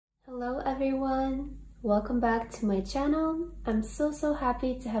Hello everyone, welcome back to my channel. I'm so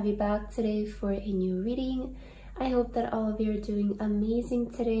happy to have you back today for a new reading. I hope that all of you are doing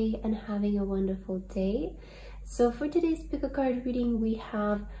amazing today and having a wonderful day. So for today's pick a card reading, we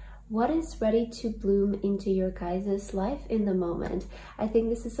have what is ready to bloom into your guys' life in the moment. I think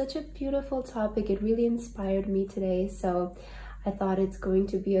this is such a beautiful topic. It really inspired me today, so I thought it's going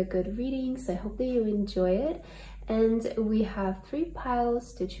to be a good reading, so I hope that you enjoy it. And we have 3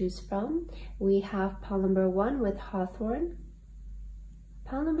 piles to choose from. We have pile number 1 with Hawthorn,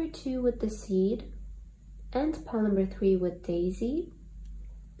 pile number 2 with the Seed, and pile number 3 with Daisy.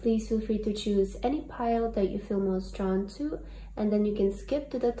 Please feel free to choose any pile that you feel most drawn to, and then you can skip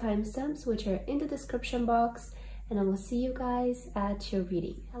to the timestamps which are in the description box, and I will see you guys at your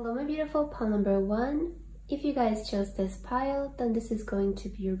reading. Hello my beautiful pile number 1. If you guys chose this pile, then this is going to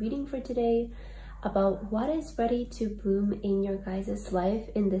be your reading for today about what is ready to bloom in your guys' life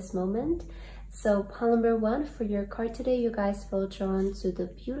in this moment. So pile number 1 for your card today, you guys feel drawn to the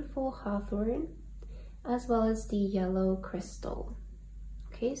beautiful Hawthorn as well as the yellow crystal.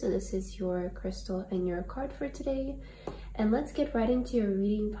 Okay, so this is your crystal and your card for today. And let's get right into your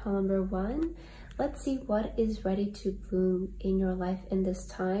reading, pile number 1. Let's see what is ready to bloom in your life in this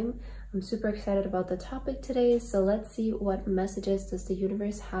time. I'm super excited about the topic today, so let's see what messages does the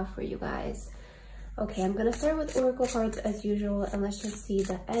universe have for you guys. Okay, I'm gonna start with oracle cards as usual, and let's just see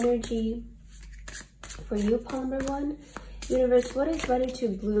the energy for you, pile number 1. Universe, what is ready to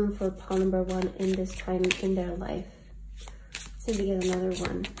bloom for pile number 1 in this time in their life? Let's see if we get another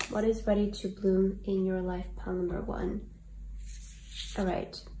one. What is ready to bloom in your life, pile number 1? All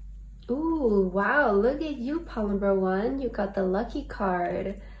right. Ooh, wow, look at you, pile number 1. You got the lucky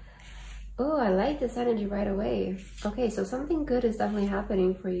card. Oh, I like this energy right away. Okay, so something good is definitely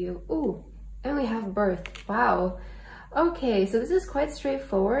happening for you. Ooh. And we have birth. Wow. Okay, so this is quite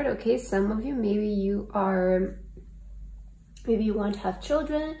straightforward. Okay, some of you, maybe you want to have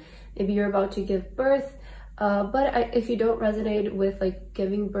children, maybe you're about to give birth, but if you don't resonate with like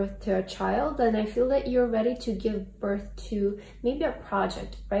giving birth to a child, then I feel that you're ready to give birth to maybe a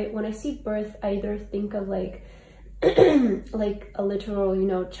project, right? When I see birth, I either think of like like a literal, you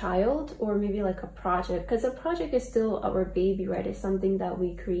know, child, or maybe like a project, because a project is still our baby, right? It's something that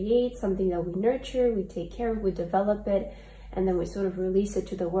we create, something that we nurture, we take care of, we develop it, and then we sort of release it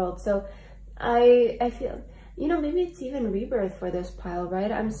to the world. So I feel, you know, maybe it's even rebirth for this pile,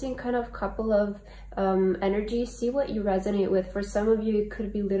 right? I'm seeing kind of a couple of energies. See what you resonate with. For some of you, it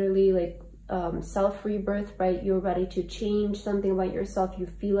could be literally like self-rebirth, right? You're ready to change something about yourself. You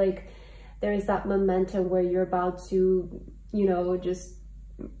feel like there is that momentum where you're about to, you know, just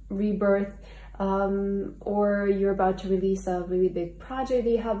rebirth, or you're about to release a really big project that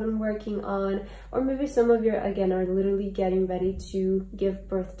you have been working on, or maybe some of you, again, are literally getting ready to give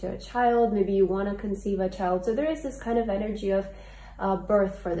birth to a child. Maybe you want to conceive a child. So there is this kind of energy of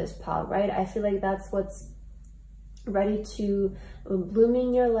birth for this pile, right? I feel like that's what's ready to bloom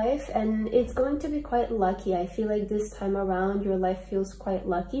in your life, and it's going to be quite lucky. I feel like this time around your life feels quite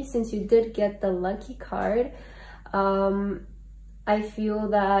lucky since you did get the lucky card. I feel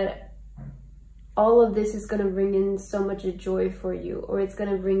that all of this is going to bring in so much joy for you, or it's going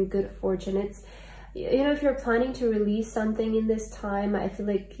to bring good fortune. It's, you know, if you're planning to release something in this time, I feel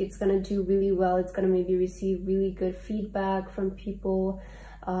like it's going to do really well. It's going to maybe receive really good feedback from people,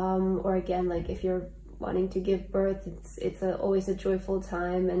 or again, like if you're wanting to give birth, it's always a joyful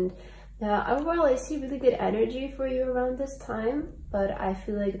time. And overall, I see really good energy for you around this time, but I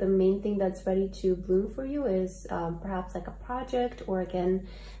feel like the main thing that's ready to bloom for you is perhaps like a project, or again,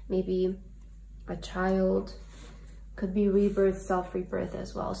 maybe a child. Could be rebirth, self-rebirth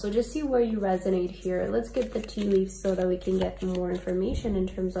as well. So just see where you resonate here. Let's get the tea leaves so that we can get more information in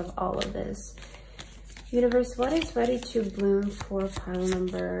terms of all of this. Universe, what is ready to bloom for pile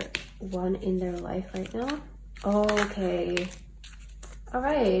number 1 in their life right now? Okay. All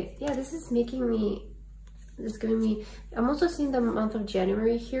right. Yeah, this is making me, this is giving me, I'm also seeing the month of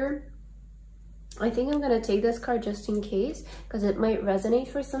January here. I think I'm going to take this card just in case, because it might resonate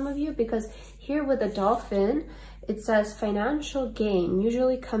for some of you, because here with the dolphin, it says financial gain,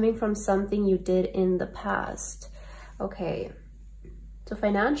 usually coming from something you did in the past. Okay. So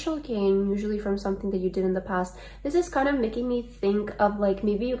financial gain, usually from something that you did in the past. This is kind of making me think of like,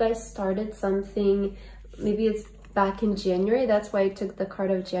 maybe you guys started something, maybe it's back in January. That's why I took the card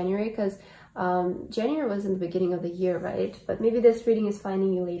of January, because January was in the beginning of the year, right? But maybe this reading is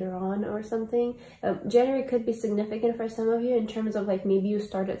finding you later on or something. January could be significant for some of you in terms of like, maybe you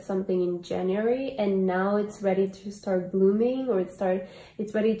started something in January and now it's ready to start blooming, or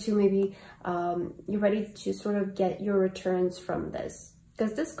it's ready to maybe, you're ready to sort of get your returns from this.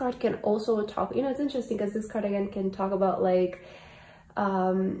 because this card can also talk, you know, it's interesting because this card again can talk about like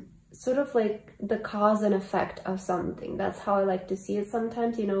sort of like the cause and effect of something. That's how I like to see it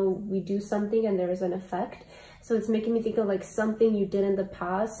sometimes. You know, we do something and there is an effect. So it's making me think of like something you did in the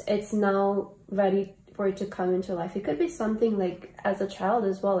past, it's now ready for it to come into life. It could be something like as a child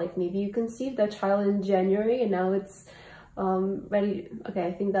as well, like maybe you conceived that child in January and now it's ready. Okay,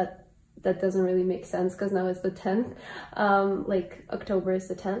 I think that doesn't really make sense because now it's the 10th, like October is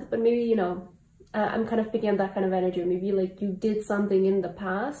the 10th, but maybe, you know, I'm kind of picking up that kind of energy. Maybe like you did something in the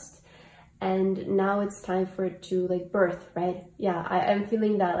past and now it's time for it to like birth, right? Yeah, I'm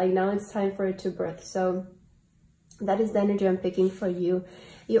feeling that like now it's time for it to birth. So that is the energy I'm picking for you.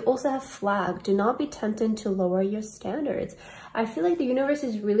 You also have flag. Do not be tempted to lower your standards. I feel like the universe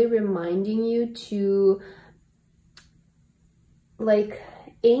is really reminding you to like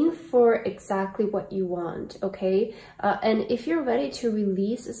aim for exactly what you want, okay? And if you're ready to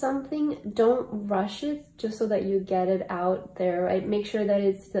release something, don't rush it just so that you get it out there, right? Make sure that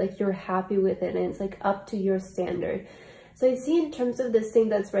it's like you're happy with it and it's like up to your standard. So I see in terms of this thing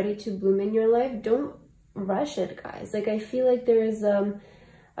that's ready to bloom in your life, don't rush it, guys. Like I feel like there is a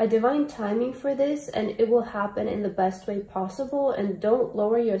divine timing for this and it will happen in the best way possible, and don't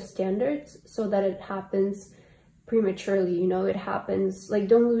lower your standards so that it happens prematurely, you know, it happens, like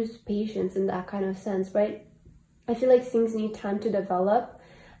don't lose patience in that kind of sense, right? I feel like things need time to develop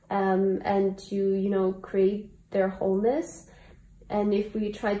and to, you know, create their wholeness. And if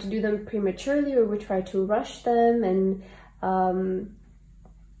we try to do them prematurely or we try to rush them and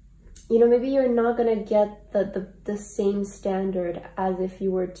you know, maybe you're not gonna get the same standard as if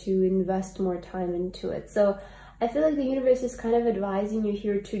you were to invest more time into it. So I feel like the universe is kind of advising you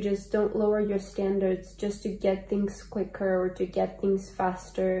here to just don't lower your standards just to get things quicker or to get things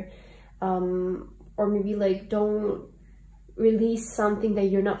faster. Or maybe like don't release something that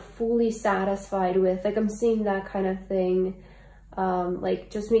you're not fully satisfied with. Like I'm seeing that kind of thing.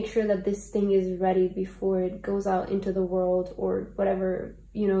 Like just make sure that this thing is ready before it goes out into the world or whatever,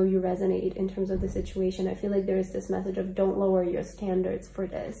 you know, you resonate in terms of the situation. I feel like there is this message of don't lower your standards for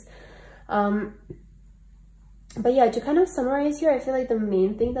this. But yeah, to kind of summarize here, I feel like the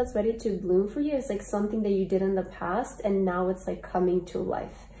main thing that's ready to bloom for you is like something that you did in the past and now it's like coming to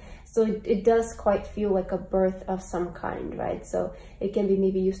life. So it does quite feel like a birth of some kind, right? So it can be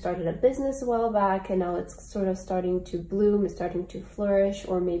maybe you started a business a while back and now it's sort of starting to bloom, it's starting to flourish,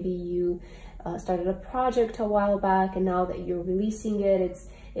 or maybe you started a project a while back and now that you're releasing it,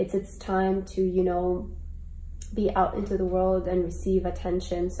 it's time to, you know, be out into the world and receive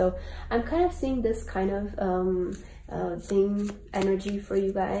attention. So I'm kind of seeing this kind of energy for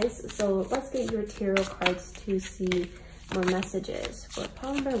you guys. So let's get your tarot cards to see more messages for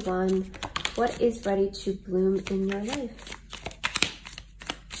pile number 1. What is ready to bloom in your life?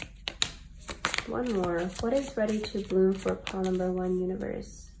 One more. What is ready to bloom for pile number 1,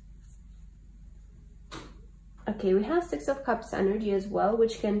 universe? Okay, we have 6 of Cups energy as well,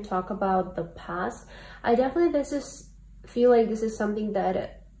 which can talk about the past. I definitely feel like this is something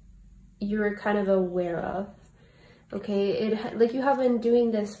that you're kind of aware of. Okay, like you have been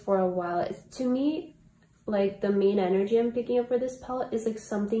doing this for a while. To me, like the main energy I'm picking up for this palette is like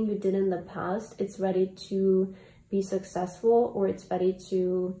something you did in the past. It's ready to be successful, or it's ready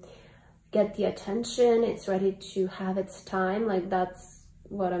to get the attention. It's ready to have its time. Like that's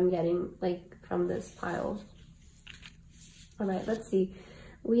what I'm getting like from this pile. All right, let's see.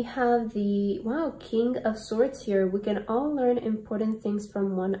 We have the, wow, King of Swords here. We can all learn important things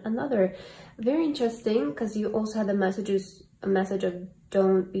from one another. Very interesting, because you also had a message of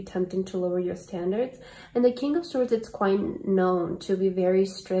don't be tempted to lower your standards. And the King of Swords, it's quite known to be very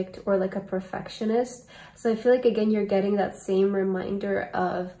strict or like a perfectionist. So I feel like, again, you're getting that same reminder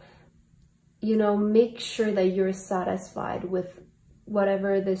of, you know, make sure that you're satisfied with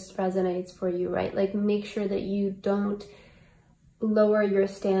whatever this resonates for you, right? Like make sure that you don't lower your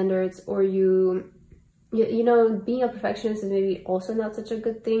standards, or you know, being a perfectionist is maybe also not such a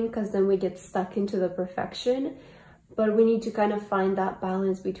good thing, because then we get stuck into the perfection. But we need to kind of find that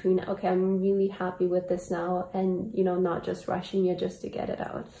balance between, okay, I'm really happy with this now, and, you know, not just rushing it just to get it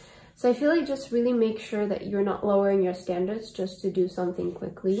out. So I feel like just really make sure that you're not lowering your standards just to do something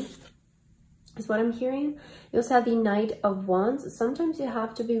quickly, is what I'm hearing. You also have the Knight of Wands. Sometimes you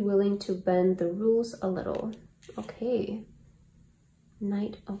have to be willing to bend the rules a little. Okay.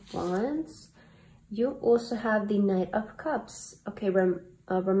 Knight of Wands. You also have the Knight of Cups. Okay,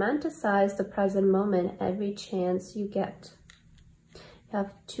 romanticize the present moment every chance you get. You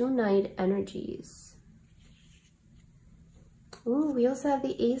have 2 Knight energies. Ooh, we also have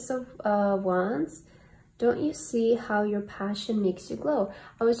the Ace of Wands. Don't you see how your passion makes you glow?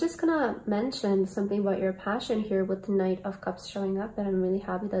 I was just gonna mention something about your passion here with the Knight of Cups showing up, and I'm really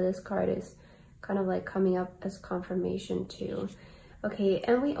happy that this card is kind of like coming up as confirmation too. Okay,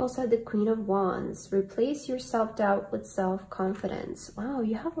 and we also have the Queen of Wands. Replace your self-doubt with self-confidence. Wow,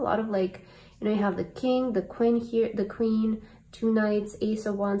 you have a lot of like, you know, you have the King, the Queen here, the Queen, 2 Knights, Ace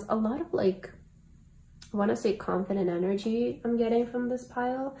of Wands, a lot of like, I want to say confident energy I'm getting from this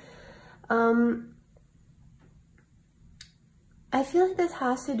pile. I feel like this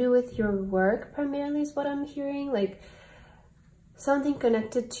has to do with your work primarily is what I'm hearing, like something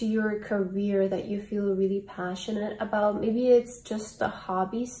connected to your career that you feel really passionate about. Maybe it's just a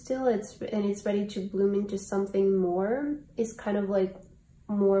hobby still, and it's ready to bloom into something more. It's kind of like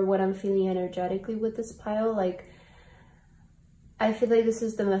more what I'm feeling energetically with this pile. Like, I feel like this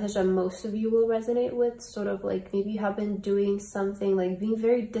is the message that most of you will resonate with, sort of like maybe you have been doing something, like being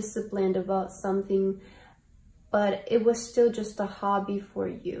very disciplined about something, but it was still just a hobby for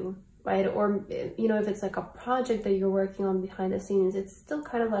you, right? Or, you know, if it's like a project that you're working on behind the scenes, it's still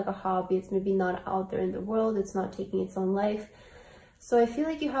kind of like a hobby. It's maybe not out there in the world. It's not taking its own life. So I feel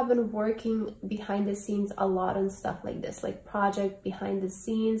like you have been working behind the scenes a lot on stuff like this, like project behind the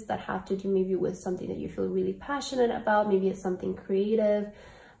scenes that have to do maybe with something that you feel really passionate about. Maybe it's something creative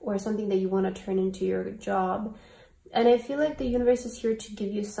or something that you want to turn into your job. And I feel like the universe is here to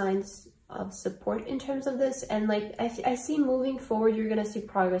give you signs of support in terms of this. And like I see moving forward, you're gonna see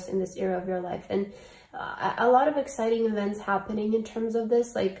progress in this area of your life, and a lot of exciting events happening in terms of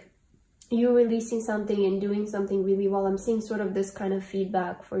this, like you releasing something and doing something really well. I'm seeing sort of this kind of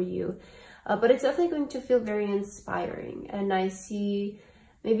feedback for you, but it's definitely going to feel very inspiring. And I see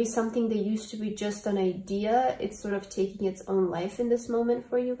maybe something that used to be just an idea, it's sort of taking its own life in this moment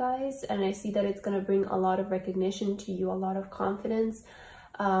for you guys. And I see that it's going to bring a lot of recognition to you, a lot of confidence.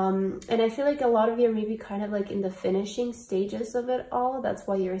 And I feel like a lot of you are maybe kind of like in the finishing stages of it all. That's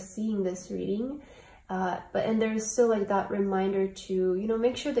why you're seeing this reading. And there's still like that reminder to, you know,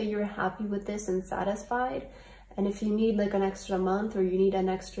 make sure that you're happy with this and satisfied. And if you need like an extra month or you need an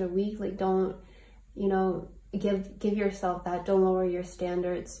extra week, like don't, you know, give yourself that. Don't lower your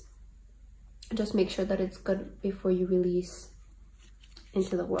standards. Just make sure that it's good before you release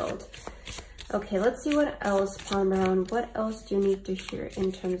into the world. Okay, let's see what else, palm around. What else do you need to hear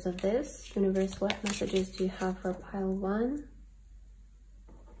in terms of this? Universe, what messages do you have for pile 1?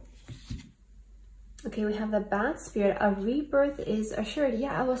 Okay, we have the Bat Spirit. A rebirth is assured.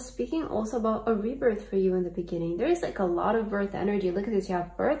 Yeah, I was speaking also about a rebirth for you in the beginning. There is like a lot of birth energy. Look at this. You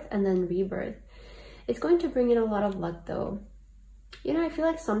have birth and then rebirth. It's going to bring in a lot of luck though. You know, I feel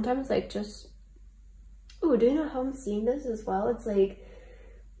like sometimes like just... Oh, do you know how I'm seeing this as well? It's like,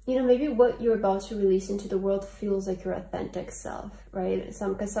 you know, maybe what you're about to release into the world feels like your authentic self, right?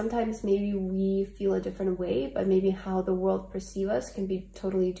 Because sometimes maybe we feel a different way, but maybe how the world perceives us can be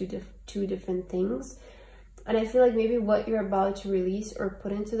totally two different things. And I feel like maybe what you're about to release or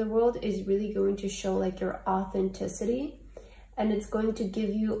put into the world is really going to show like your authenticity. And it's going to give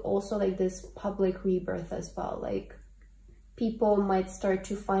you also like this public rebirth as well. Like people might start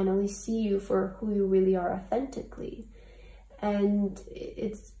to finally see you for who you really are authentically. And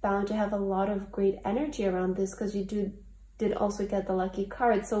it's bound to have a lot of great energy around this because you did also get the lucky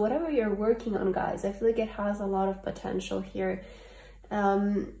card. So whatever you're working on, guys, I feel like it has a lot of potential here.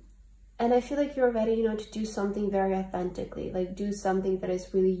 And I feel like you're ready, you know, to do something very authentically, like do something that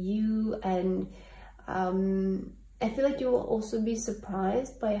is really you. And I feel like you will also be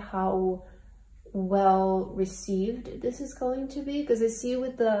surprised by how well received this is going to be, because I see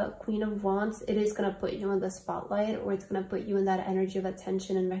with the Queen of Wands, it is going to put you on the spotlight, or it's going to put you in that energy of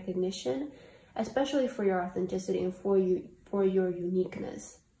attention and recognition, especially for your authenticity and for your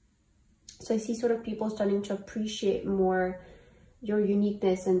uniqueness. So I see sort of people starting to appreciate more your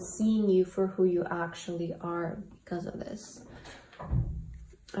uniqueness and seeing you for who you actually are because of this.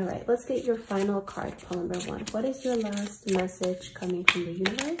 All right, let's get your final card, pile number 1. What is your last message coming from the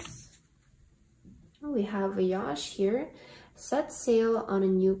universe? We have a Yash here. Set sail on a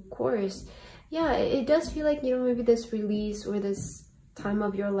new course. Yeah, it does feel like, you know, maybe this release or this time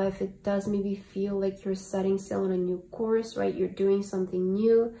of your life, it does maybe feel like you're setting sail on a new course, right? You're doing something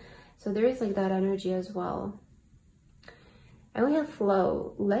new. So there is like that energy as well. And we have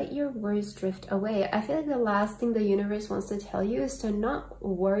flow. Let your worries drift away. I feel like the last thing the universe wants to tell you is to not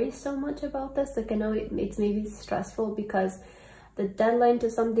worry so much about this. Like I know it's maybe stressful because the deadline to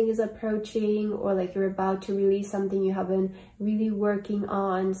something is approaching, or like you're about to release something you have been really working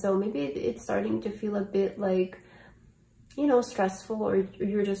on. So maybe it's starting to feel a bit like, you know, stressful, or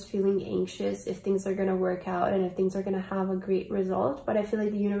you're just feeling anxious if things are going to work out and if things are going to have a great result. But I feel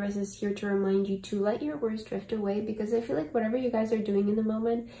like the universe is here to remind you to let your worries drift away, because I feel like whatever you guys are doing in the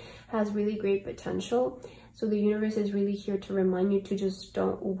moment has really great potential. So the universe is really here to remind you to just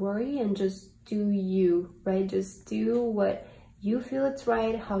don't worry and just do you, right? Just do what you feel it's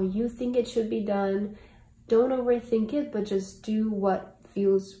right, how you think it should be done. Don't overthink it, but just do what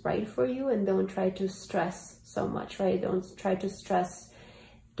feels right for you, and don't try to stress so much, right? Don't try to stress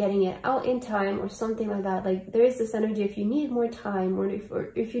getting it out in time or something like that. Like, there is this energy, if you need more time, or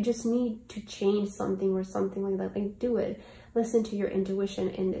if you just need to change something or something like that, like, do it. Listen to your intuition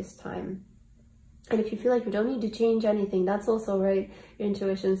in this time. And if you feel like you don't need to change anything, that's also right, your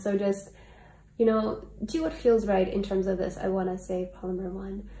intuition. So just, you know, do what feels right in terms of this, I want to say, pile number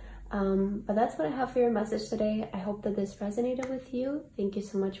 1. But that's what I have for your message today. I hope that this resonated with you. Thank you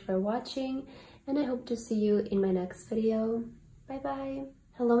so much for watching, and I hope to see you in my next video. Bye bye.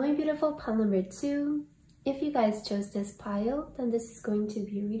 Hello, my beautiful pile number 2. If you guys chose this pile, then this is going to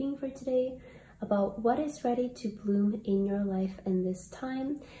be a reading for today about what is ready to bloom in your life in this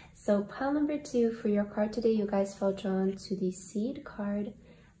time. So pile number 2, for your card today, you guys felt drawn to the seed card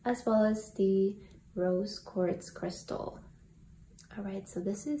as well as the rose quartz crystal. All right, so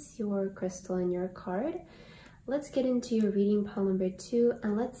this is your crystal and your card. Let's get into your reading, pile number 2,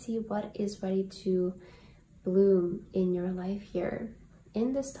 and let's see what is ready to bloom in your life here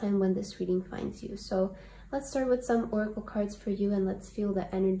in this time when this reading finds you. So let's start with some oracle cards for you, and let's feel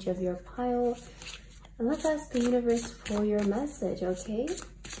the energy of your pile. And let's ask the universe for your message, okay?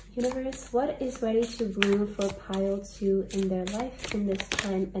 Universe, what is ready to bloom for pile 2 in their life in this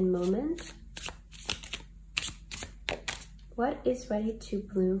time and moment? What is ready to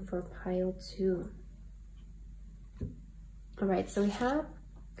bloom for pile 2? All right, so we have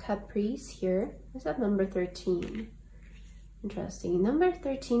Caprice here. What's that number 13? Interesting. Number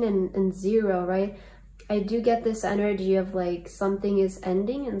 13 and 0, right? I do get this energy of like something is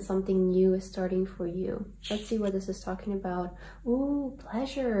ending and something new is starting for you. Let's see what this is talking about. Ooh,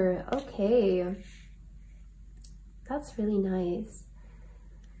 pleasure. Okay. That's really nice.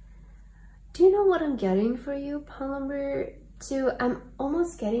 Do you know what I'm getting for you, pile number 2? I'm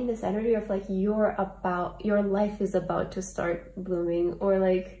almost getting this energy of like your life is about to start blooming, or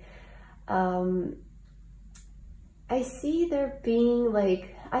like I see there being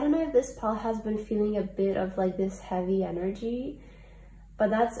like, I don't know if this pile has been feeling a bit of like this heavy energy, but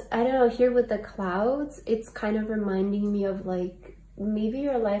that's, I don't know, here with the clouds, it's kind of reminding me of like, maybe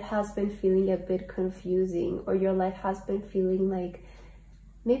your life has been feeling a bit confusing, or your life has been feeling like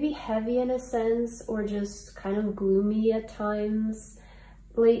maybe heavy in a sense, or just kind of gloomy at times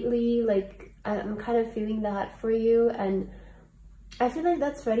lately. Like, I'm kind of feeling that for you, and I feel like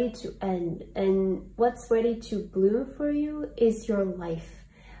that's ready to end, and what's ready to bloom for you is your life.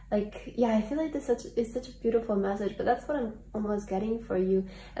 Like, yeah, I feel like this is such a beautiful message, but that's what I'm almost getting for you,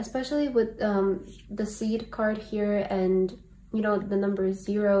 especially with the seed card here and, you know, the number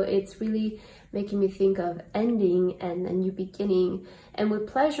 0. It's really making me think of ending and a new beginning. And with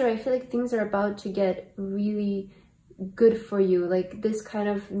pleasure, I feel like things are about to get really good for you. Like, this kind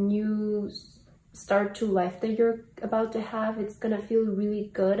of new start to life that you're about to have, it's gonna feel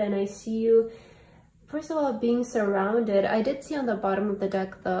really good. And I see you, first of all, being surrounded. I did see on the bottom of the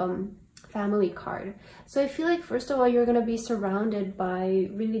deck the family card. So I feel like, first of all, you're gonna be surrounded by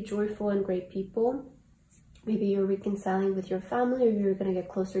really joyful and great people. Maybe you're reconciling with your family, or you're gonna get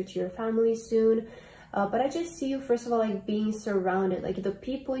closer to your family soon. But I just see you, first of all, like being surrounded. Like, the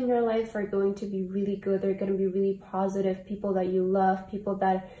people in your life are going to be really good. They're gonna be really positive, people that you love, people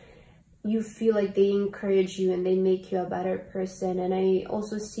that you feel like they encourage you and they make you a better person. And I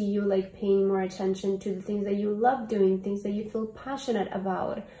also see you like paying more attention to the things that you love doing, things that you feel passionate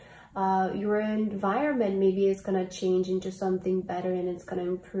about. Your environment maybe is gonna change into something better and it's gonna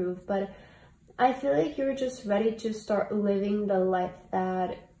improve. But I feel like you're just ready to start living the life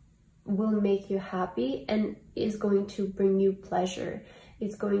that will make you happy and is going to bring you pleasure.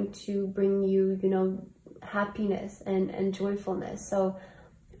 It's going to bring you, you know, happiness and joyfulness. So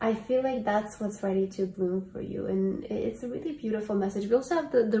I feel like that's what's ready to bloom for you, and it's a really beautiful message. We also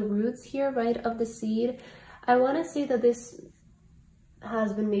have the roots here, right, of the seed. I want to say that this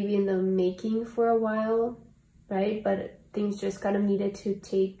has been maybe in the making for a while, right? But things just kind of needed to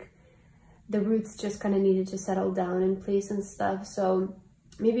the roots just kind of needed to settle down in place and stuff. So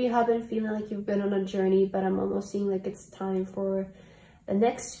maybe you have been feeling like you've been on a journey, but I'm almost seeing like it's time for the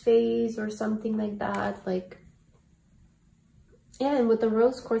next phase or something like that. Like, yeah, and with the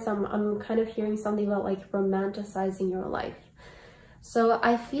rose quartz, I'm kind of hearing something about like romanticizing your life. So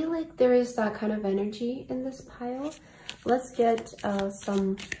I feel like there is that kind of energy in this pile. Let's get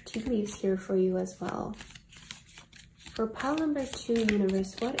some tea leaves here for you as well. For pile number 2,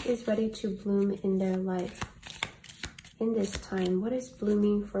 universe, what is ready to bloom in their life in this time? What is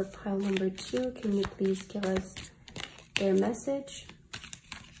blooming for pile number 2? Can you please give us their message?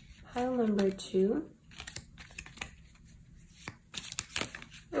 Pile number 2.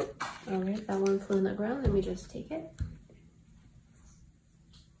 Oh, all right, that one flew on the ground. Let me just take it.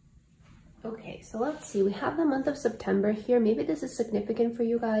 Okay, so let's see. We have the month of September here. Maybe this is significant for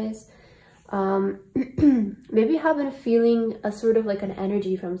you guys. Maybe you have been feeling a sort of like an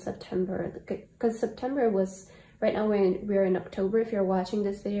energy from September, because September was, right now we're in October. If you're watching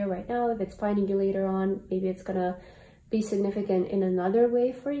this video right now, if it's finding you later on, maybe it's gonna be significant in another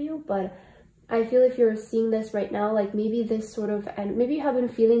way for you. But I feel if you're seeing this right now, like maybe this sort of, and maybe you have been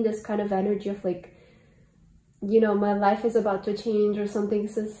feeling this kind of energy of like, you know, my life is about to change or something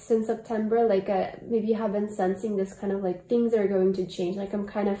since September. Like maybe you have been sensing this kind of like things are going to change. Like I'm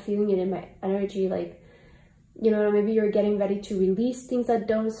kind of feeling it in my energy, like, you know, maybe you're getting ready to release things that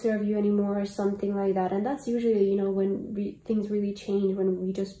don't serve you anymore or something like that. And that's usually, you know, when things really change, when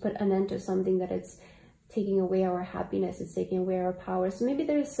we just put an end to something that it's taking away our happiness, it's taking away our power. So maybe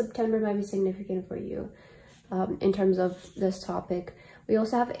there's September might be significant for you in terms of this topic. We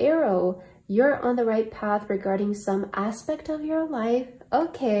also have arrow. You're on the right path regarding some aspect of your life.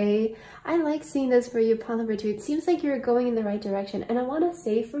 Okay, I like seeing this for you, pile number 2. It seems like you're going in the right direction. And I want to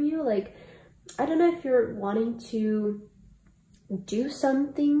say for you, like, I don't know if you're wanting to do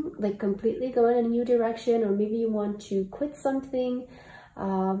something, like completely go in a new direction, or maybe you want to quit something.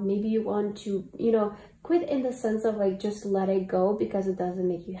 Maybe you want to, you know, quit in the sense of like just let it go because it doesn't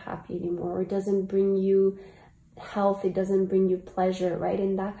make you happy anymore, or it doesn't bring you health, it doesn't bring you pleasure, right?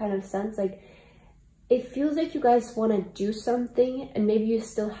 In that kind of sense, like it feels like you guys want to do something and maybe you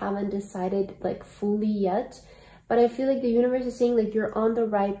still haven't decided like fully yet, but I feel like the universe is saying like you're on the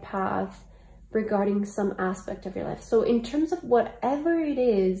right path regarding some aspect of your life. So in terms of whatever it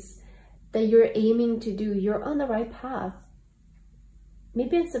is that you're aiming to do, you're on the right path.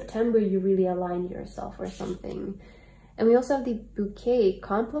 Maybe in September you really aligned yourself or something. And we also have the bouquet,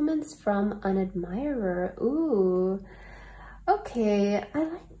 compliments from an admirer. Ooh, okay. I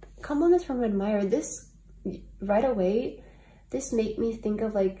like compliments from an admirer. This, right away, this made me think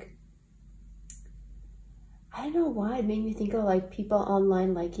of like, I don't know why, it made me think of like people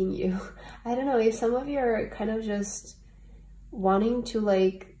online liking you. I don't know, if some of you are kind of just wanting to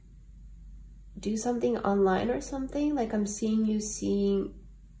like do something online or something, like I'm seeing you seeing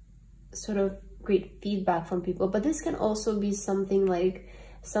sort of great feedback from people, but this can also be something like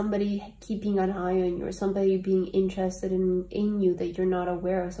somebody keeping an eye on you or somebody being interested in you that you're not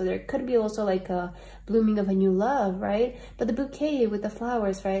aware of. So there could be also like a blooming of a new love, right? But the bouquet with the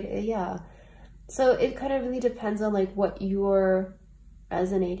flowers, right? Yeah. So it kind of really depends on like what you're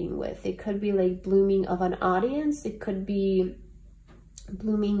resonating with. It could be like blooming of an audience. It could be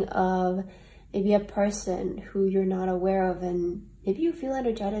blooming of maybe a person who you're not aware of, and maybe you feel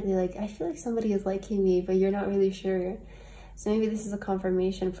energetically like, I feel like somebody is liking me, but you're not really sure. So maybe this is a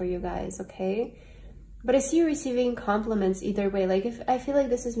confirmation for you guys, okay? But I see you receiving compliments either way. Like if I feel like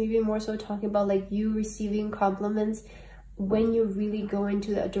this is maybe more so talking about like you receiving compliments when you really go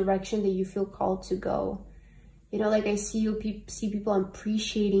into the direction that you feel called to go. You know, like I see people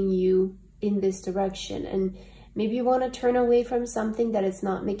appreciating you in this direction, and maybe you want to turn away from something that is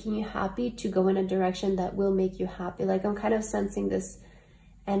not making you happy to go in a direction that will make you happy. Like I'm kind of sensing this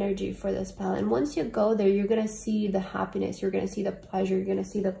energy for this pile. And once you go there, you're going to see the happiness, you're going to see the pleasure, you're going to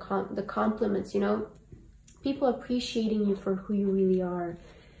see the compliments, you know, people appreciating you for who you really are.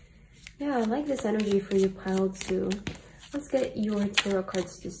 Yeah, I like this energy for you, pile 2. Let's get your tarot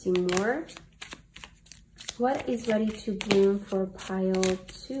cards to see more. What is ready to bloom for pile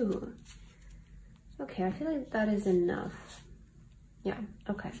 2? Okay, I feel like that is enough. Yeah,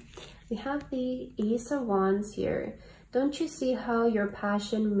 okay. We have the Ace of Wands here. Don't you see how your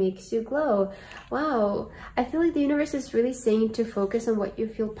passion makes you glow? Wow, I feel like the universe is really saying to focus on what you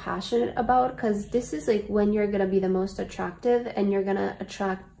feel passionate about, because this is like when you're gonna be the most attractive and you're gonna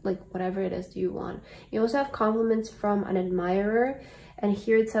attract like whatever it is you want. You also have compliments from an admirer, and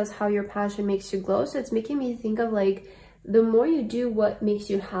here it says how your passion makes you glow. So it's making me think of like the more you do what makes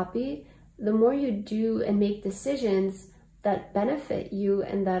you happy, the more you do and make decisions that benefit you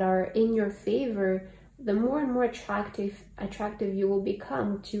and that are in your favor, the more and more attractive you will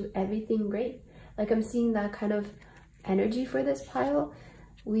become to everything great. Like I'm seeing that kind of energy for this pile.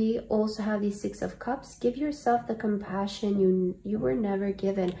 We also have the Six of Cups. Give yourself the compassion you were never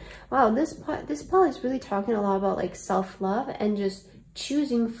given. Wow, this pile is really talking a lot about like self-love and just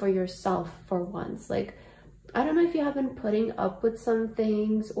choosing for yourself for once. Like I don't know if you have been putting up with some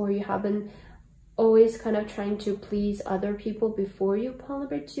things, or you have been always kind of trying to please other people before you pile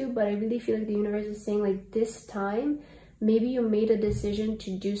number 2, but I really feel like the universe is saying like this time, maybe you made a decision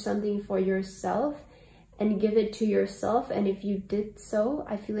to do something for yourself and give it to yourself. And if you did so,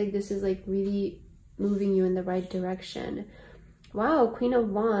 I feel like this is like really moving you in the right direction. Wow, Queen of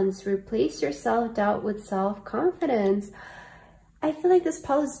Wands, replace your self-doubt with self-confidence. I feel like this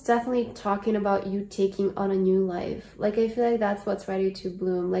pile is definitely talking about you taking on a new life. Like, I feel like that's what's ready to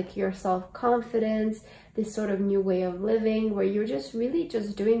bloom. Like your self-confidence, this sort of new way of living where you're just really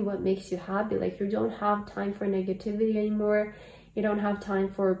just doing what makes you happy. Like you don't have time for negativity anymore. You don't have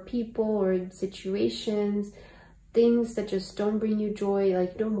time for people or situations, things that just don't bring you joy.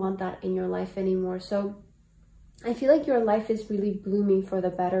 Like you don't want that in your life anymore. So I feel like your life is really blooming for the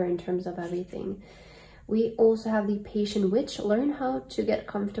better in terms of everything. We also have the Patient Witch. Learn how to get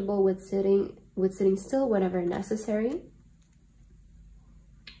comfortable with sitting still whenever necessary.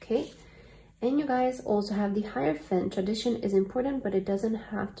 Okay. And you guys also have the Hierophant. Tradition is important, but it doesn't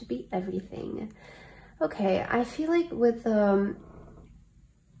have to be everything. Okay, I feel like with the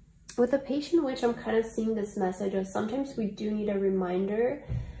Patient Witch, I'm kind of seeing this message of sometimes we do need a reminder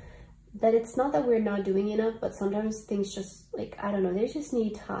that it's not that we're not doing enough, but sometimes things just like, I don't know, they just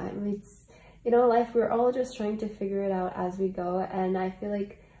need time. It's, you know, life, we're all just trying to figure it out as we go. And I feel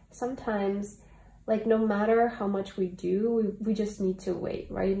like sometimes, like, no matter how much we do, we just need to wait,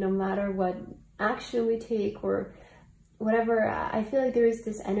 right? No matter what action we take or whatever, I feel like there is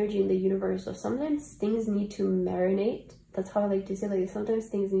this energy in the universe of sometimes things need to marinate. That's how I like to say, like, sometimes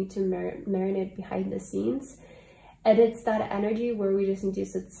things need to marinate behind the scenes. And it's that energy where we just need to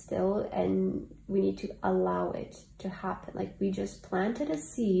sit still and we need to allow it to happen. Like we just planted a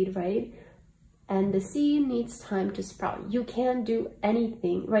seed, right? And the seed needs time to sprout. You can't do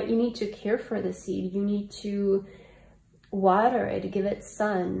anything, right? You need to care for the seed. You need to water it, give it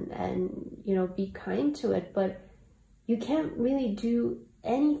sun, and, you know, be kind to it. But you can't really do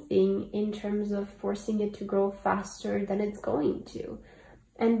anything in terms of forcing it to grow faster than it's going to.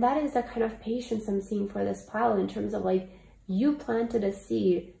 And that is the kind of patience I'm seeing for this pile in terms of like, you planted a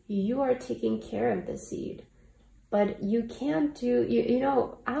seed, you are taking care of the seed, but you can't do, you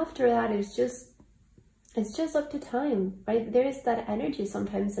know, after that, it's just up to time, right? There is that energy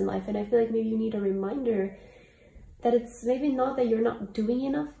sometimes in life. And I feel like maybe you need a reminder that it's maybe not that you're not doing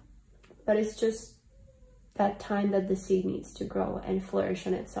enough, but it's just that time that the seed needs to grow and flourish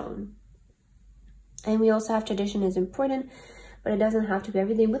on its own. And we also have tradition is important, but it doesn't have to be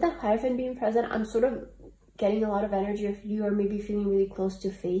everything. With the Hierophant being present, I'm sort of getting a lot of energy if you are maybe feeling really close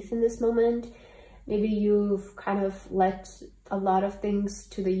to faith in this moment. Maybe you've kind of let a lot of things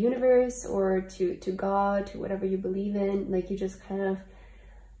to the universe or to God, to whatever you believe in. Like you just kind of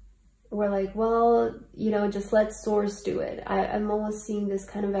were like, well, you know, just let source do it. I'm almost seeing this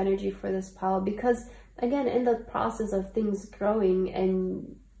kind of energy for this pile because, again, in the process of things growing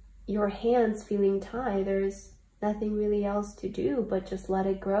and your hands feeling tied, there's nothing really else to do but just let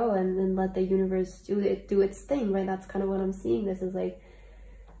it grow and then let the universe do its thing, right? That's kind of what I'm seeing. This is like,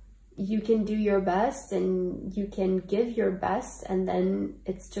 you can do your best and you can give your best, and then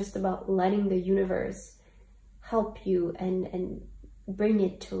it's just about letting the universe help you and bring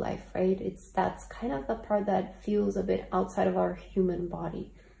it to life, right? That's kind of the part that feels a bit outside of our human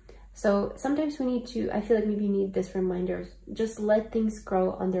body. So sometimes we need to, I feel like maybe you need this reminder, just let things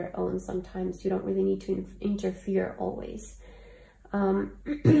grow on their own. Sometimes you don't really need to interfere always.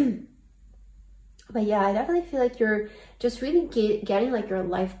 But yeah, I definitely feel like you're just really getting like your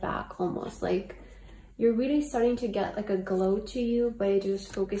life back almost. Like you're really starting to get like a glow to you by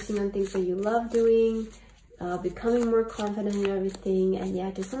just focusing on things that you love doing, becoming more confident in everything. And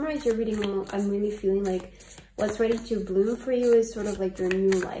yeah, to summarize your reading, I'm really feeling like what's ready to bloom for you is sort of like your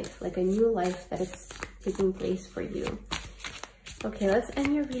new life, like a new life that is taking place for you. Okay, let's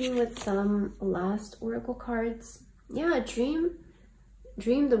end your reading with some last oracle cards. Yeah, dream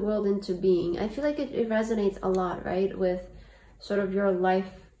the world into being. I feel like it resonates a lot, right? With sort of your life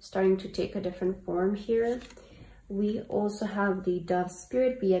starting to take a different form here. We also have the Dove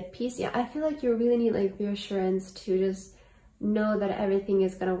Spirit, be at peace. Yeah, I feel like you really need like reassurance to just know that everything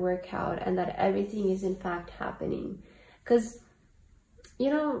is going to work out and that everything is in fact happening. Because, you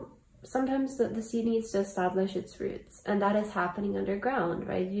know, sometimes the seed needs to establish its roots, and that is happening underground,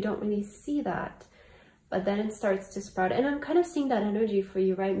 right? You don't really see that, but then it starts to sprout. And I'm kind of seeing that energy for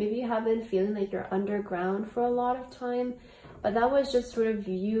you, right? Maybe you have been feeling like you're underground for a lot of time, but that was just sort of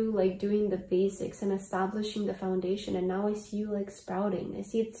you like doing the basics and establishing the foundation. And now I see you like sprouting. I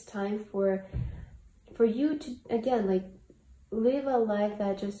see it's time for you to, again, like live a life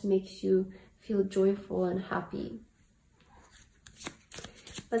that just makes you feel joyful and happy.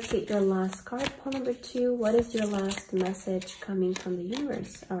 Let's get your last card, pile number 2. What is your last message coming from the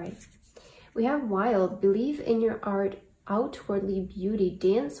universe? All right. We have wild. Believe in your art, outwardly beauty.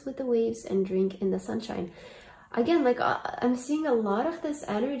 Dance with the waves and drink in the sunshine. Again, like I'm seeing a lot of this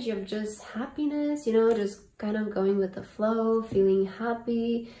energy of just happiness, you know, just kind of going with the flow, feeling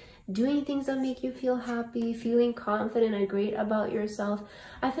happy, doing things that make you feel happy, feeling confident and great about yourself.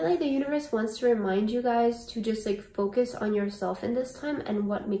 I feel like the universe wants to remind you guys to just like focus on yourself in this time and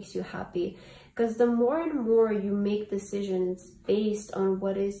what makes you happy. Because the more and more you make decisions based on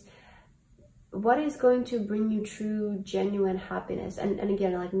what is going to bring you true, genuine happiness, and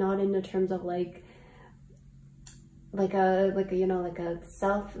again, like not in the terms of like a you know, like a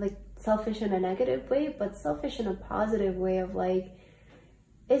selfish in a negative way, but selfish in a positive way of like,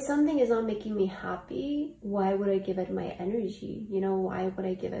 if something is not making me happy, why would I give it my energy? You know, why would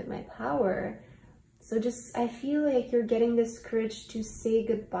I give it my power? So just, I feel like you're getting this courage to say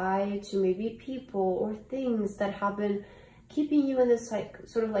goodbye to maybe people or things that have been keeping you in this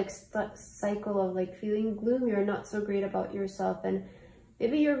sort of like cycle of like feeling gloomy or not so great about yourself. And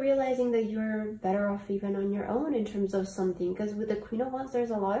maybe you're realizing that you're better off even on your own in terms of something, because with the Queen of Wands, there's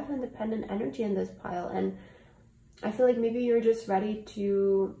a lot of independent energy in this pile. And I feel like maybe you're just ready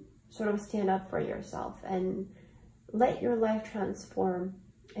to sort of stand up for yourself and let your life transform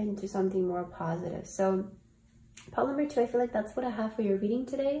into something more positive. So pile number 2, I feel like that's what I have for your reading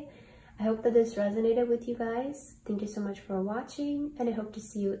today. I hope that this resonated with you guys. Thank you so much for watching, and I hope to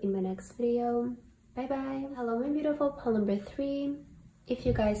see you in my next video. Bye bye. Hello my beautiful pile number 3. If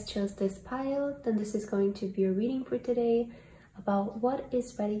you guys chose this pile, then this is going to be a reading for today about what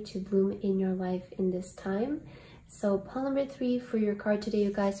is ready to bloom in your life in this time. So pile number 3 for your card today,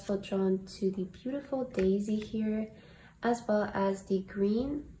 you guys feel drawn to the beautiful daisy here, as well as the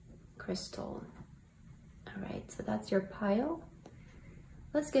green crystal. All right, so that's your pile.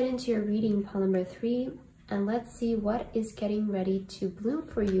 Let's get into your reading, pile number 3, and let's see what is getting ready to bloom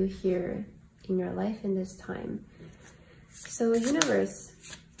for you here in your life in this time. So universe,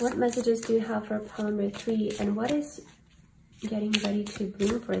 what messages do you have for pile number 3, and what is getting ready to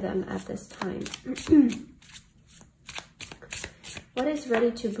bloom for them at this time? What is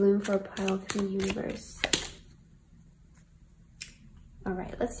ready to bloom for pile 3, universe? All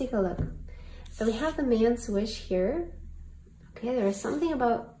right, let's take a look. So we have the man's wish here. Okay, there is something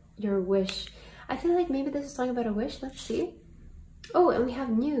about your wish. I feel like maybe this is talking about a wish. Let's see. Oh, and we have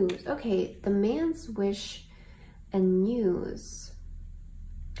news. Okay, the man's wish and news.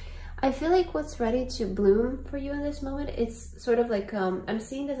 I feel like what's ready to bloom for you in this moment, it's sort of like, I'm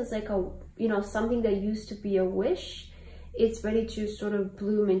seeing this as like a, you know, something that used to be a wish. It's ready to sort of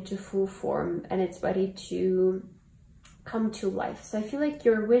bloom into full form, and it's ready to come to life. So I feel like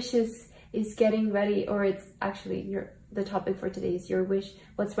your wish is getting ready, or it's actually the topic for today is your wish,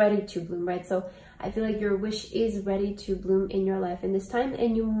 what's ready to bloom, right? So I feel like your wish is ready to bloom in your life in this time,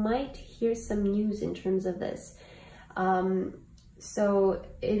 and you might hear some news in terms of this. So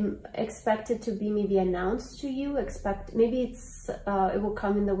expect it to be maybe announced to you. Maybe it will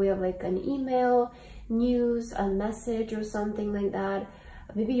come in the way of like an email, news, a message or something like that.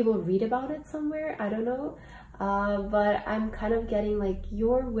 Maybe you will read about it somewhere, I don't know. But I'm kind of getting like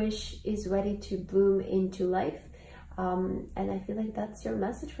your wish is ready to bloom into life. And I feel like that's your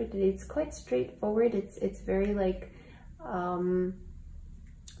message for today. It's quite straightforward. It's very like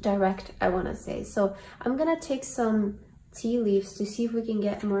direct, I want to say. So I'm gonna take some tea leaves to see if we can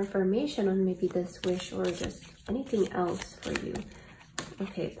get more information on maybe this wish or just anything else for you.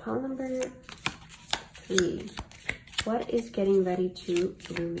 Okay, pile number 3. What is getting ready to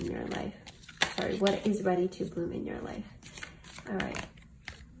bloom in your life? Sorry, what is ready to bloom in your life? All right,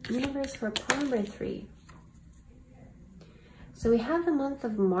 universe for pile number 3. So we have the month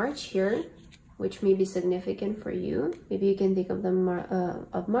of March here, which may be significant for you. Maybe you can think of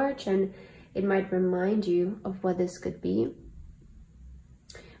of March, and it might remind you of what this could be.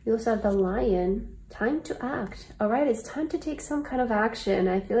 We also have the Lion, time to act. All right, it's time to take some kind of action.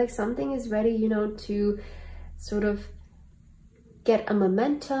 I feel like something is ready, you know, to sort of get a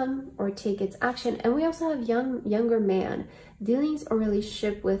momentum or take its action. And we also have younger man, dealings or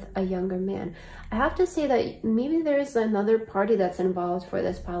relationship with a younger man. I have to say that maybe there's another party that's involved for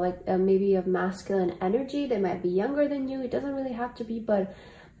this pile, like maybe of masculine energy. They might be younger than you. It doesn't really have to be, but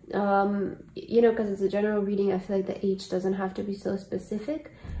you know, because it's a general reading, I feel like the age doesn't have to be so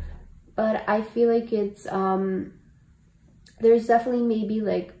specific. But I feel like it's there's definitely maybe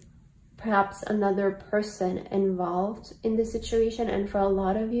like perhaps another person involved in this situation, and for a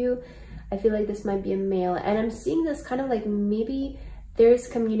lot of you I feel like this might be a male, and I'm seeing this kind of like maybe there's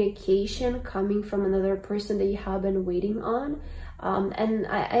communication coming from another person that you have been waiting on. And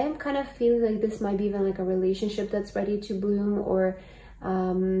I am kind of feeling like this might be even like a relationship that's ready to bloom, or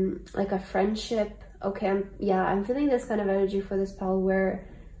like a friendship. Okay, I'm feeling this kind of energy for this pal, where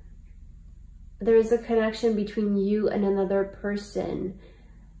there is a connection between you and another person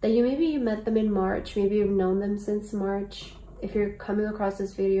that maybe you met them in March, maybe you've known them since March. If you're coming across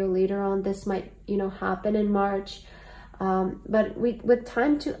this video later on, this might, you know, happen in March. But with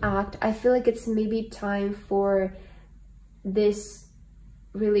time to act, I feel like it's maybe time for this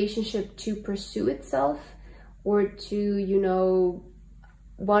relationship to pursue itself, or to, you know,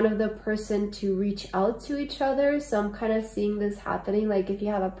 one of the person to reach out to each other. So I'm kind of seeing this happening, like if you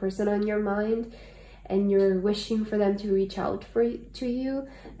have a person on your mind and you're wishing for them to reach out to you,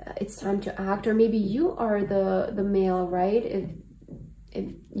 it's time to act. Or maybe you are the male, right? If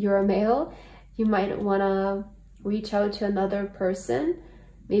you're a male, you might want to reach out to another person.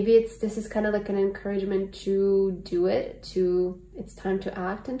 Maybe this is kind of like an encouragement to do it, it's time to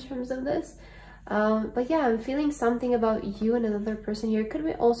act in terms of this. But yeah, I'm feeling something about you and another person here. It could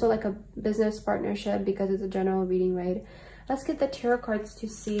be also like a business partnership, because it's a general reading, right? Let's get the tarot cards to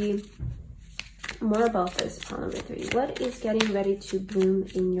see more about this. Pile number 3. What is getting ready to bloom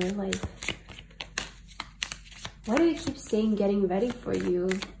in your life? Why do you keep saying getting ready for you?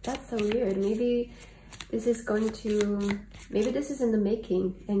 That's so weird. Maybe this is maybe this is in the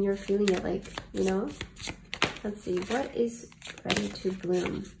making and you're feeling it, like, you know? Let's see, what is ready to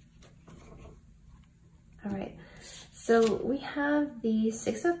bloom? All right, so we have the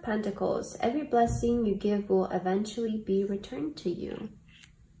 6 of Pentacles. Every blessing you give will eventually be returned to you.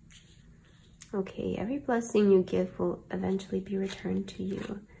 Okay, every blessing you give will eventually be returned to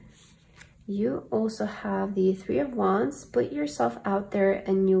you. You also have the 3 of Wands. Put yourself out there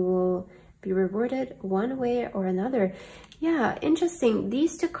and you will be rewarded one way or another. Yeah, interesting.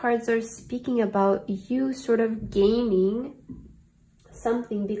 These 2 cards are speaking about you sort of gaining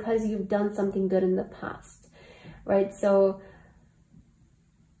something because you've done something good in the past, right? So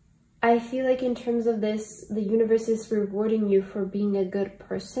I feel like in terms of this, the universe is rewarding you for being a good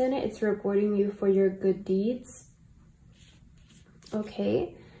person. It's rewarding you for your good deeds.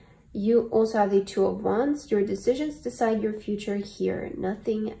 Okay. You also have the 2 of Wands. Your decisions decide your future here,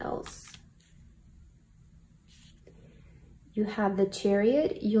 nothing else. You have the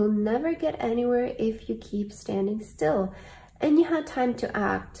Chariot. You'll never get anywhere if you keep standing still. And you had time to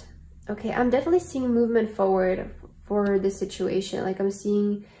act. Okay, I'm definitely seeing movement forward for this situation. Like, I'm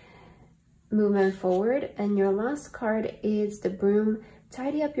seeing movement forward. And your last card is the Broom.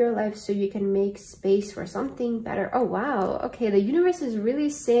 Tidy up your life so you can make space for something better. Oh, wow. Okay, the universe is really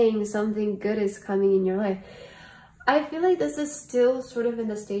saying something good is coming in your life. I feel like this is still sort of in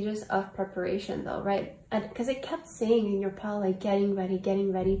the stages of preparation though, right? Because it kept saying in your pile, like, getting ready,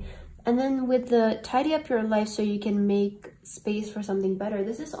 getting ready. And then with the tidy up your life so you can make space for something better,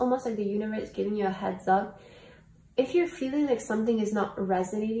 this is almost like the universe giving you a heads up. If you're feeling like something is not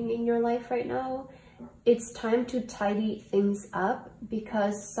resonating in your life right now, it's time to tidy things up,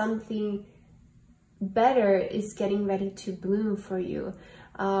 because something better is getting ready to bloom for you.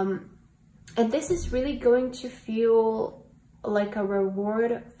 And this is really going to feel like a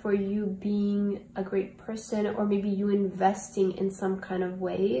reward for you being a great person, or maybe you investing in some kind of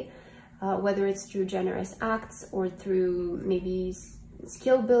way. Whether it's through generous acts, or through maybe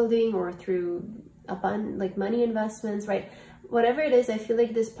skill building, or through like money investments, right? Whatever it is, I feel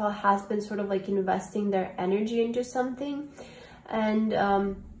like this pal has been sort of like investing their energy into something. And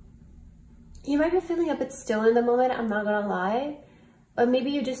you might be feeling a bit still in the moment, I'm not gonna lie. But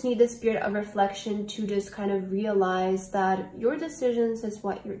maybe you just need this spirit of reflection to just kind of realize that your decisions is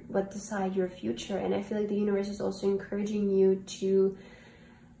what decide your future. And I feel like the universe is also encouraging you to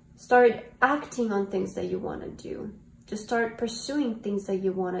start acting on things that you want to do, to start pursuing things that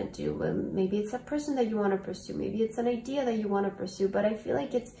you want to do. Maybe it's a person that you want to pursue, maybe it's an idea that you want to pursue, but I feel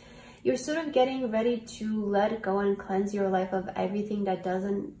like you're sort of getting ready to let go and cleanse your life of everything that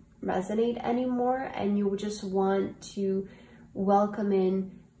doesn't resonate anymore, and you just want to welcome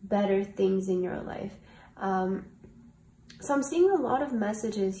in better things in your life. So I'm seeing a lot of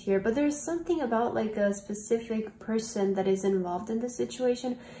messages here, but there's something about like a specific person that is involved in the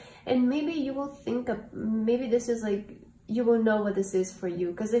situation. And maybe you will think of, maybe this is like, you will know what this is for you,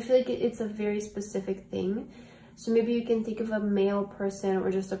 because I feel like it's a very specific thing. So maybe you can think of a male person,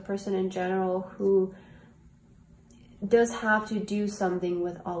 or just a person in general who does have to do something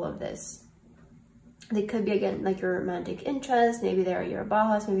with all of this. They could be, again, like your romantic interest, maybe they're your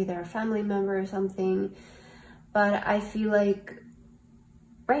boss, maybe they're a family member or something. But I feel like,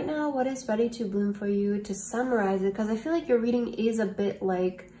 right now, what is ready to bloom for you, to summarize it, because I feel like your reading is a bit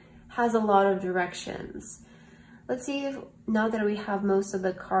like, has a lot of directions. Let's see if, now that we have most of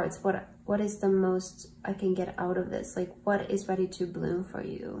the cards, what is the most I can get out of this? Like, what is ready to bloom for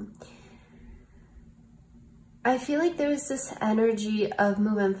you? I feel like there's this energy of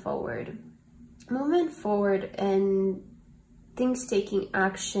moving forward and things taking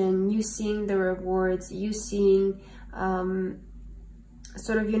action, you seeing the rewards, you seeing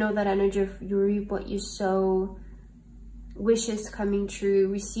sort of, you know, that energy of you reap what you sow, wishes coming true,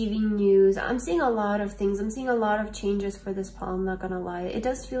 receiving news. I'm seeing a lot of things. I'm seeing a lot of changes for this pile, I'm not gonna lie. It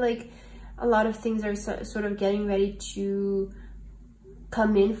does feel like a lot of things are sort of getting ready to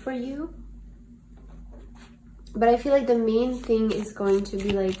come in for you. But I feel like the main thing is going to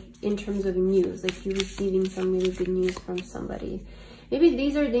be like in terms of news, like you receiving some really good news from somebody. Maybe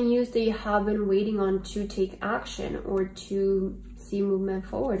these are the news that you have been waiting on to take action or to see movement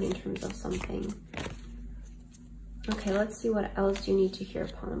forward in terms of something. Okay, let's see what else you need to hear,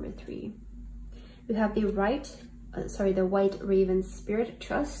 pile number 3. We have the the white raven spirit,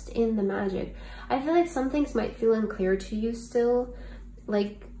 trust in the magic. I feel like some things might feel unclear to you still.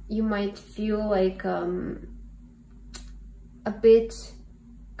 Like you might feel like a bit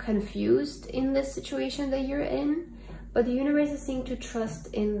confused in this situation that you're in, but the universe is saying to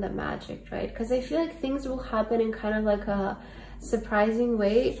trust in the magic, right? Because I feel like things will happen in kind of like a surprising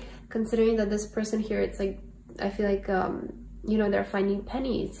way, considering that this person here, it's like, I feel like, you know, they're finding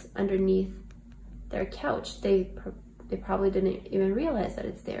pennies underneath their couch. They probably didn't even realize that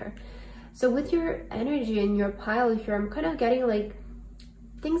it's there. So with your energy and your pile here, I'm kind of getting like,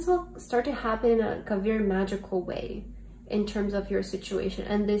 things will start to happen in like a very magical way in terms of your situation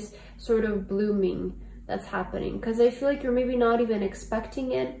and this sort of blooming that's happening. Because I feel like you're maybe not even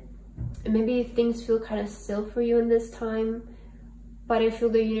expecting it. And maybe things feel kind of still for you in this time. But I feel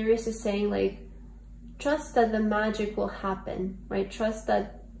the universe is saying like, trust that the magic will happen, right? Trust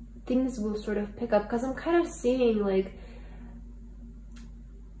that things will sort of pick up. Because I'm kind of seeing like,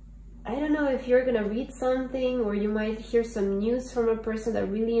 I don't know if you're gonna read something or you might hear some news from a person that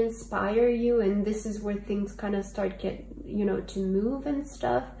really inspire you, and this is where things kind of start to move and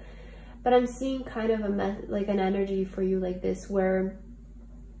stuff. But I'm seeing kind of like an energy for you like this, where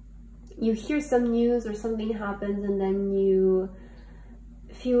you hear some news or something happens and then you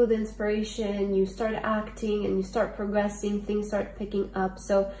feel the inspiration, you start acting and you start progressing, things start picking up.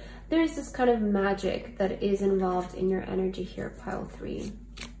 So there's this kind of magic that is involved in your energy here, pile 3.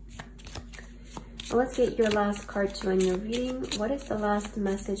 Let's get your last card to end your reading. What is the last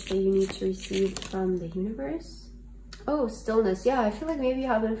message that you need to receive from the universe? Oh, stillness. Yeah, I feel like maybe you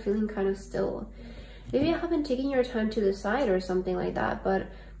have been feeling kind of still. Maybe you haven't taken your time to decide or something like that,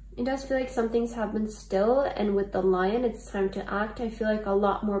 but it does feel like some things have been still, and with the lion, it's time to act. I feel like a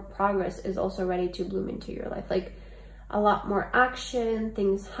lot more progress is also ready to bloom into your life. Like a lot more action,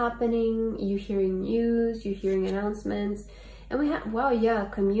 things happening, you hearing news, you hearing announcements. And we have, wow, yeah,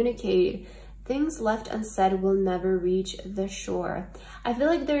 communicate. Things left unsaid will never reach the shore. I feel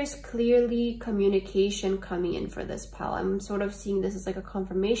like there's clearly communication coming in for this pile. I'm sort of seeing this as like a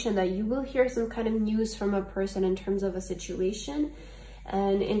confirmation that you will hear some kind of news from a person in terms of a situation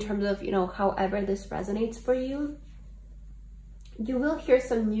and in terms of, you know, however this resonates for you. You will hear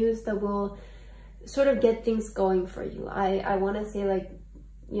some news that will sort of get things going for you. I want to say, like,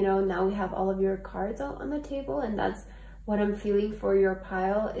 you know, now we have all of your cards out on the table, and that's what I'm feeling for your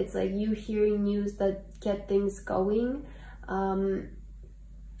pile. It's like you hearing news that get things going. And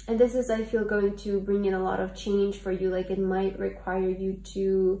this is, I feel, going to bring in a lot of change for you. Like it might require you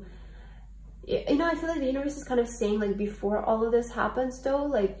to, you know, I feel like the universe is kind of saying, like, before all of this happens though,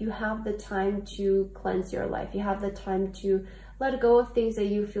 like you have the time to cleanse your life. You have the time to let go of things that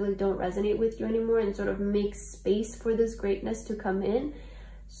you feel like don't resonate with you anymore and sort of make space for this greatness to come in,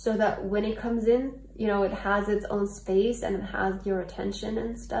 so that when it comes in, you know, it has its own space and it has your attention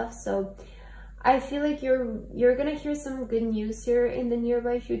and stuff. So I feel like you're gonna hear some good news here in the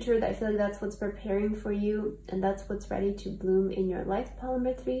nearby future. I feel like that's what's preparing for you, and that's what's ready to bloom in your life, pile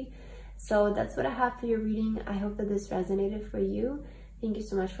number 3. So that's what I have for your reading. I hope that this resonated for you. Thank you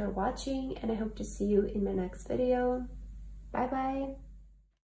so much for watching, and I hope to see you in my next video. Bye bye.